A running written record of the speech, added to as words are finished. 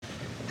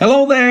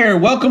Hello there.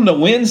 Welcome to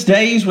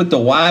Wednesdays with the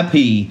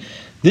YP.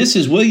 This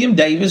is William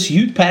Davis,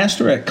 youth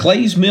pastor at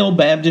Clays Mill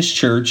Baptist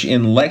Church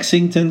in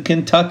Lexington,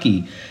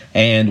 Kentucky.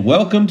 And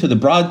welcome to the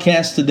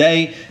broadcast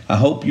today. I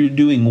hope you're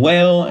doing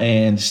well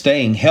and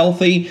staying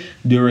healthy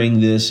during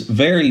this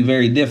very,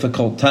 very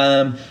difficult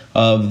time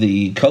of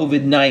the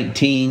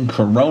COVID-19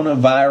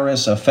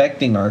 coronavirus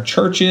affecting our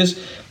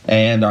churches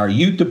and our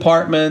youth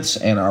departments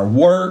and our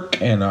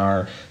work and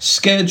our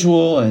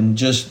schedule, and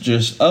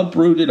just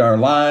uprooted our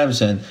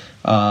lives. And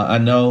I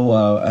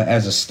know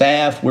as a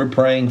staff, we're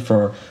praying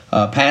for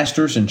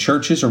pastors and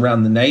churches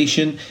around the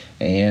nation,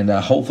 and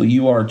hopefully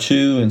you are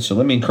too. And so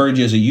let me encourage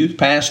you as a youth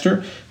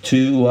pastor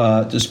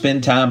to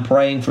spend time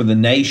praying for the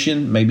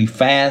nation, maybe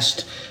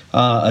fast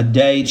a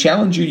day.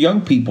 Challenge your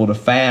young people to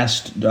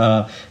fast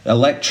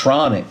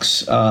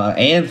electronics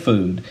and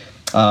food.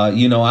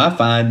 I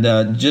find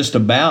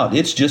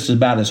it's just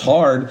about as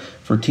hard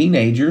for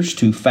teenagers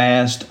to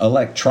fast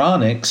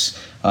electronics,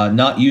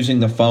 not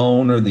using the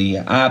phone or the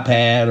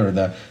iPad or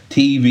the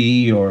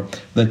TV or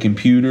the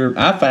computer.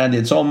 I find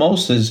it's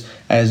almost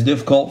as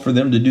difficult for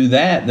them to do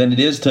that than it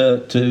is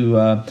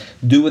to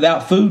do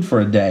without food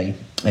for a day.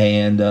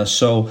 And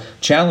so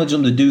challenge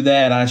them to do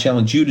that. I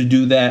challenge you to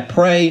do that.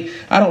 Pray.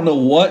 I don't know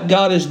what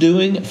God is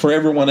doing for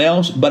everyone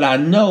else, but I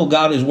know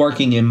God is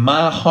working in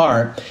my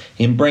heart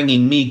in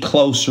bringing me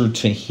closer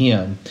to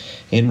Him,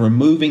 in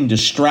removing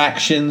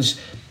distractions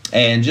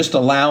and just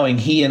allowing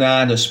He and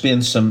I to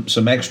spend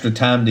some extra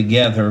time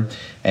together.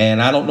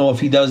 And I don't know if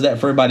He does that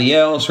for everybody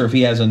else or if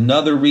He has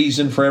another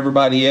reason for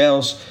everybody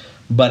else,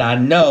 but I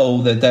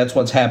know that that's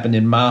what's happened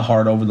in my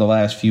heart over the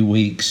last few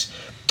weeks.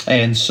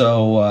 And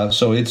so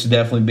it's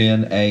definitely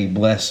been a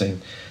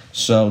blessing.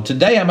 So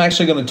today I'm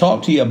actually going to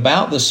talk to you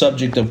about the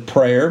subject of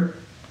prayer.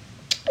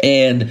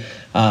 And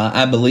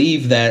I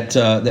believe that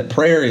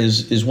prayer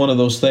is one of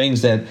those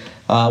things that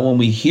when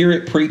we hear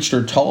it preached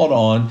or taught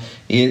on,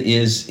 it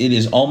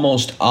is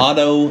almost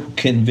auto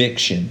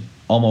conviction,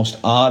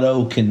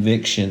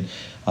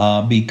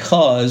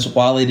 because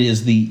while it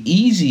is the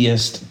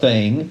easiest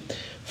thing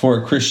for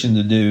a Christian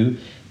to do,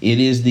 it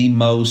is the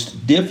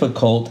most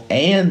difficult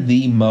and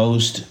the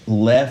most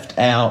left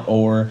out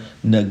or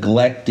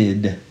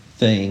neglected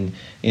thing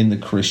in the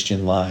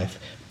Christian life.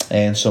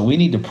 And so we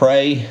need to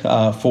pray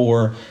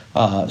for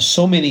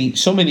so many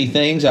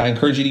things. I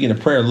encourage you to get a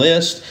prayer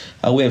list.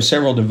 We have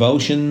several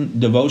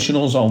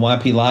devotionals on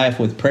YP Life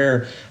with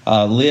prayer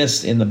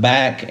lists in the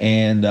back,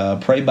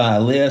 and pray by a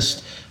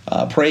list.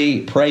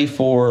 Pray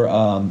for,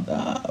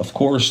 of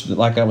course,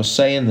 like I was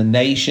saying, the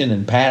nation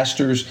and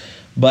pastors.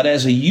 But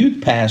as a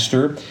youth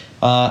pastor,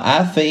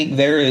 I think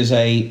there is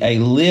a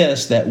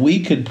list that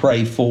we could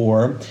pray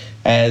for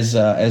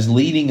as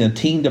leading a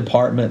teen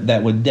department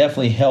that would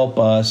definitely help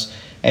us.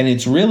 And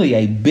it's really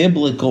a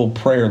biblical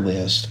prayer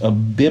list,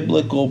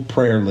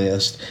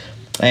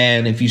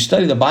 And if you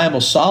study the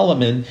Bible,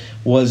 Solomon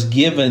was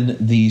given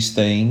these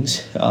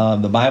things.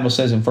 The Bible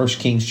says in 1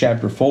 Kings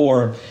chapter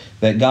 4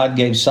 that God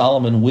gave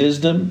Solomon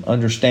wisdom,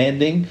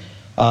 understanding,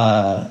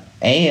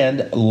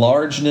 and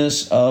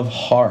largeness of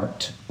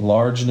heart.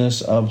 And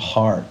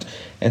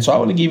so I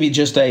want to give you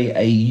just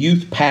a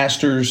youth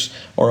pastor's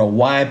or a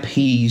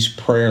YP's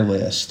prayer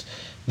list.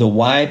 The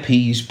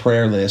YP's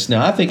prayer list.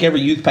 Now, I think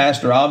every youth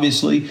pastor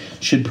obviously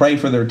should pray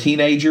for their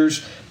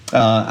teenagers.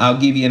 I'll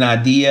give you an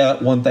idea.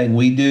 One thing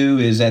we do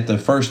is at the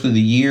first of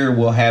the year,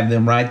 we'll have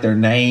them write their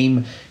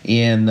name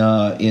in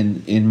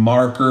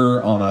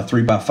marker on a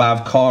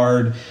 3x5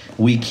 card.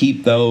 We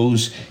keep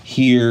those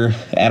here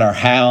at our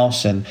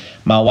house, and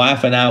my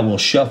wife and I will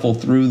shuffle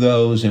through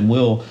those, and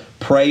we'll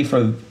pray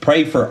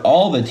for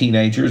all the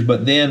teenagers.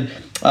 But then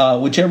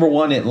whichever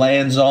one it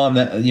lands on,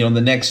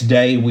 the next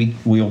day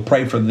we'll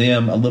pray for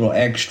them a little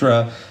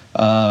extra,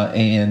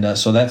 and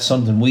so that's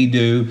something we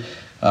do.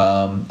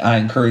 I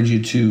encourage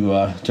you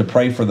to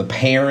pray for the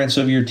parents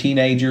of your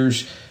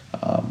teenagers,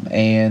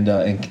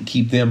 and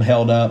keep them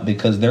held up,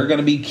 because they're going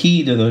to be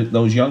key to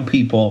those young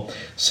people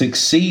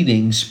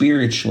succeeding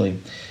spiritually.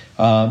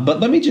 But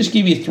let me just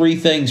give you three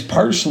things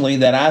personally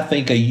that I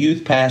think a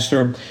youth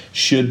pastor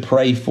should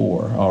pray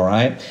for, all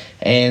right?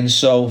 And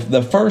so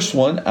the first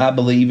one, I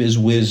believe, is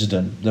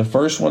wisdom.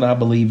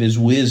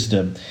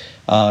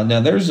 Now,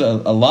 there's a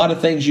lot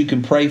of things you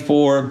can pray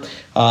for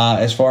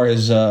as far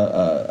as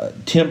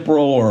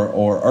temporal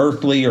or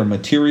earthly or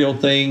material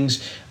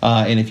things.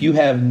 And if you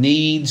have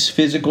needs,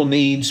 physical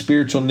needs,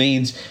 spiritual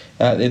needs,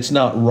 it's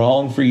not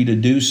wrong for you to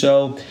do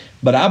so.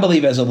 But I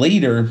believe as a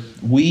leader,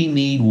 we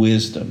need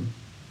wisdom.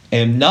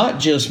 And not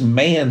just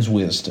man's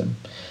wisdom,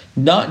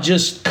 not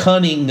just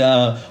cunning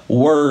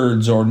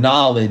words or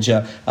knowledge,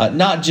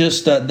 not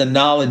just the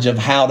knowledge of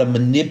how to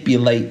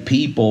manipulate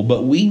people,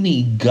 but we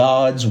need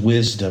God's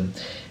wisdom.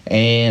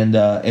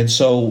 And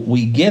so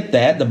we get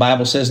that. The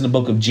Bible says in the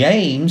book of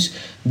James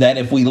that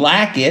if we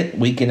lack it,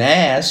 we can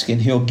ask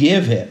and He'll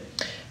give it.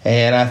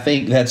 And I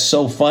think that's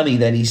so funny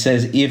that he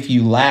says, if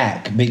you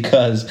lack,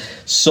 because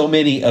so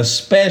many,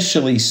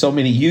 especially so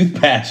many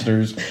youth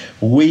pastors,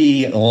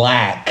 we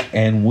lack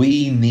and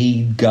we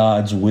need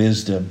God's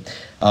wisdom.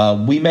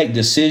 We make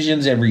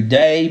decisions every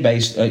day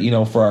based,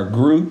 for our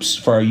groups,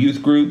 for our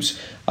youth groups.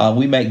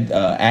 We make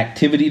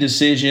activity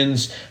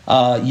decisions.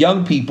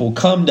 Young people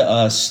come to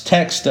us,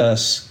 text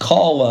us,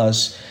 call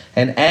us,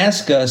 and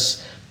ask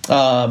us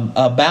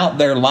about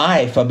their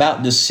life,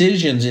 about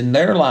decisions in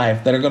their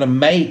life that are going to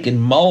make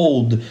and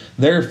mold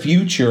their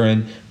future.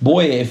 And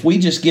boy, if we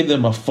just give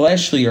them a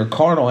fleshly or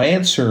carnal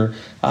answer,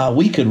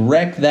 we could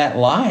wreck that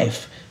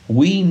life.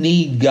 We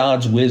need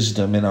God's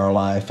wisdom in our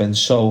life. And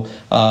so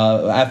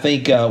I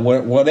think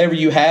whatever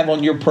you have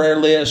on your prayer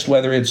list,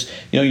 whether it's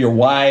your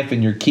wife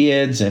and your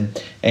kids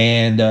and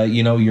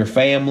your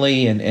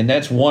family, and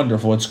that's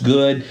wonderful. It's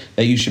good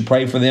that you should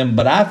pray for them.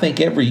 But I think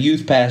every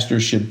youth pastor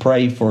should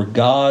pray for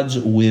God's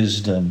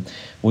wisdom.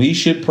 We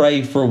should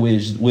pray for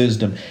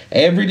wisdom.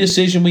 Every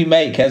decision we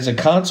make has a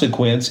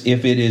consequence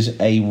if it is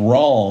a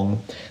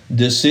wrong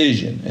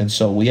decision. And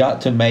so we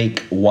ought to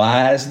make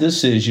wise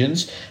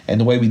decisions. And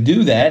the way we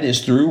do that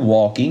is through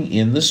walking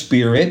in the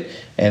Spirit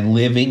and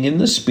living in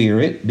the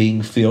Spirit,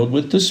 being filled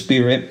with the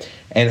Spirit,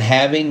 and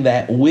having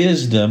that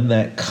wisdom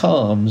that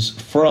comes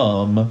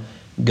from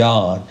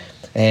God.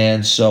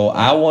 And so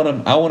I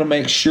want to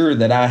make sure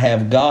that I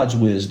have God's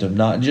wisdom,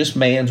 not just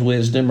man's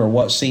wisdom or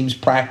what seems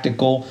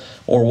practical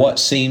or what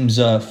seems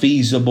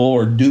feasible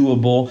or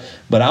doable,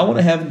 but I want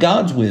to have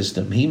God's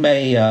wisdom. He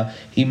may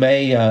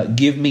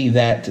give me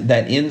that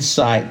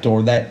insight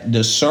or that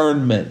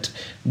discernment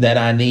that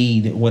I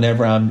need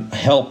whenever I'm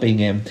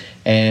helping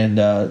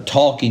and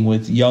talking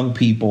with young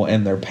people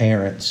and their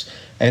parents.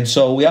 And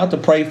so we ought to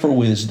pray for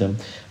wisdom.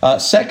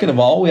 Second of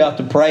all, we ought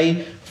to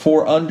pray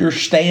for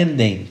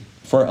understanding.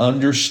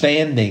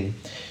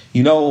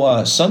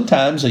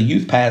 Sometimes a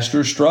youth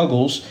pastor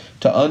struggles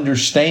to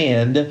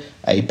understand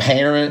a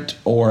parent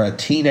or a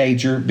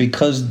teenager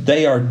because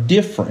they are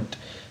different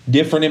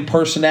in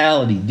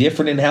personality,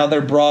 different in how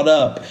they're brought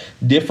up,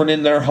 different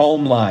in their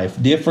home life,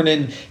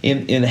 different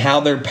in how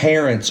their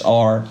parents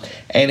are.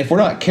 And if we're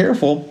not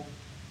careful,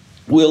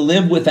 we'll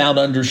live without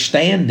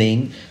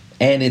understanding,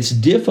 and it's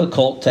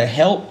difficult to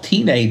help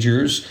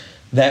teenagers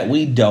that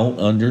we don't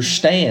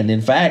understand.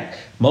 In fact,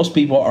 most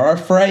people are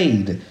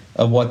afraid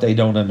of what they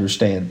don't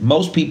understand.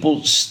 Most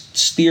people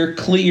steer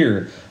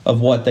clear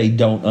of what they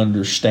don't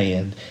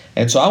understand.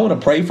 And so I want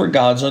to pray for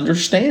God's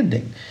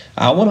understanding.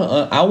 I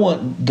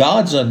want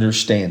God's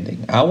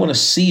understanding. I want to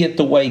see it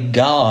the way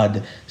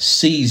God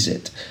sees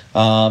it.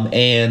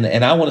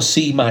 And I want to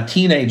see my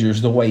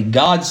teenagers the way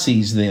God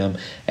sees them,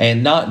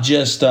 and not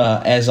just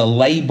as a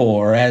label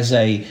or as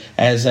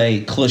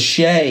a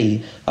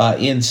cliche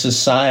in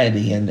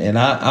society. And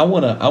I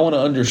want to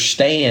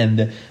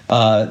understand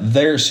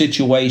their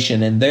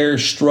situation and their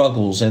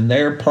struggles and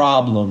their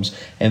problems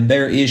and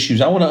their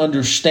issues. I want to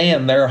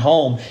understand their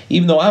home,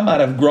 even though I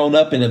might have grown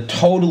up in a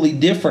totally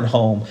different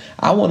home.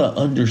 I want to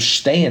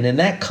understand, and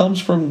that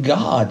comes from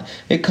God.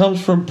 It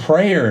comes from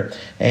prayer,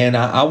 and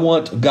I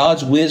want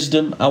God's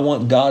wisdom. I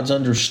want God's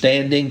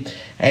understanding,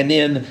 and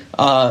then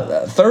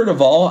third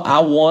of all, I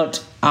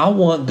want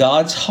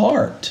God's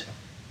heart.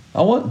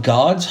 I want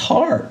God's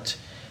heart.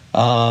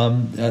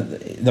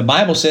 The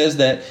Bible says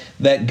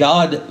that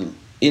God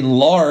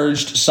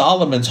enlarged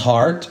Solomon's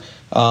heart,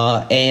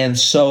 and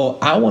so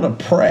I want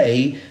to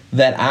pray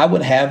that I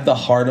would have the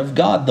heart of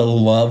God, the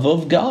love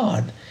of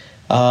God.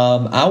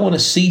 I want to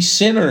see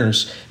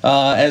sinners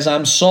as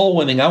I'm soul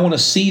winning. I want to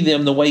see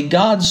them the way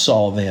God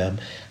saw them.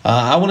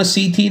 I want to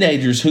see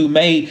teenagers who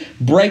may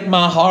break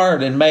my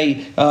heart and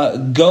may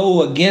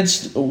go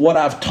against what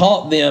I've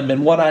taught them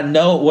and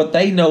what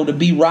they know to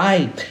be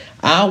right.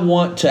 I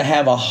want to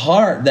have a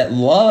heart that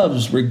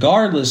loves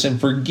regardless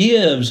and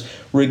forgives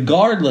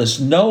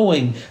regardless,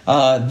 knowing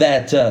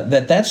that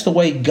that's the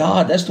way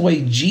God, that's the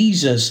way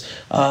Jesus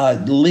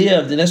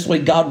lived, and that's the way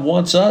God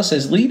wants us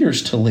as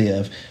leaders to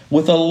live,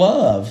 with a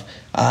love.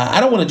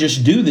 I don't want to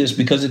just do this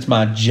because it's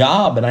my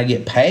job and I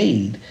get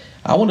paid.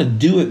 I want to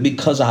do it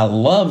because I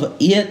love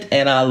it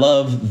and I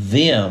love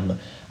them.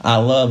 I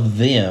love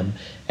them.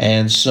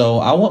 And so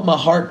I want my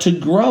heart to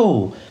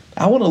grow.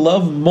 I want to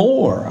love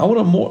more. I want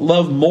to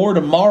love more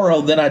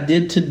tomorrow than I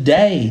did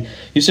today.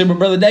 You say, but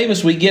Brother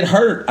Davis, we get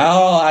hurt.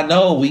 Oh, I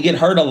know. We get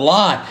hurt a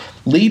lot.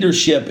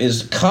 Leadership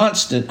is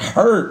constant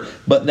hurt.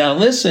 But now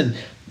listen,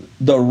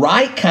 the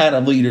right kind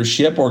of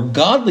leadership or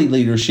godly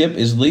leadership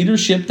is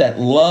leadership that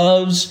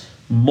loves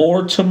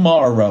more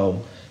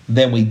tomorrow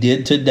than we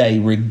did today,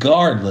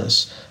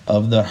 regardless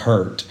of the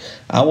hurt.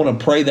 I want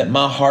to pray that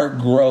my heart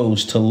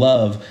grows to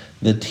love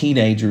the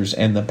teenagers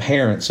and the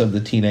parents of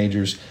the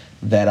teenagers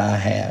that I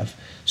have.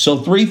 So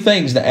 3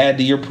 things to add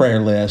to your prayer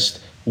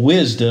list: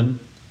 wisdom,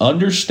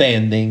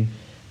 understanding,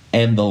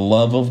 and the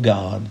love of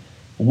God.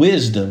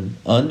 Wisdom,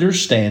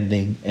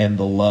 understanding, and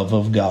the love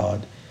of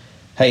God.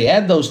 Hey,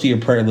 add those to your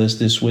prayer list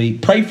this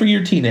week. Pray for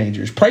your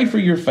teenagers. Pray for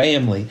your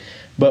family.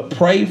 But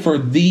pray for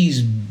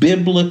these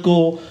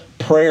biblical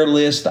prayer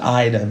list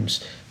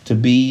items to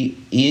be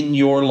in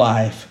your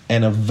life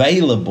and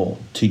available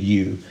to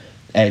you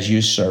as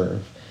you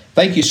serve.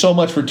 Thank you so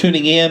much for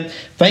tuning in.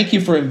 Thank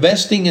you for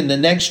investing in the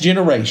next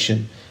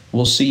generation.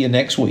 We'll see you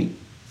next week.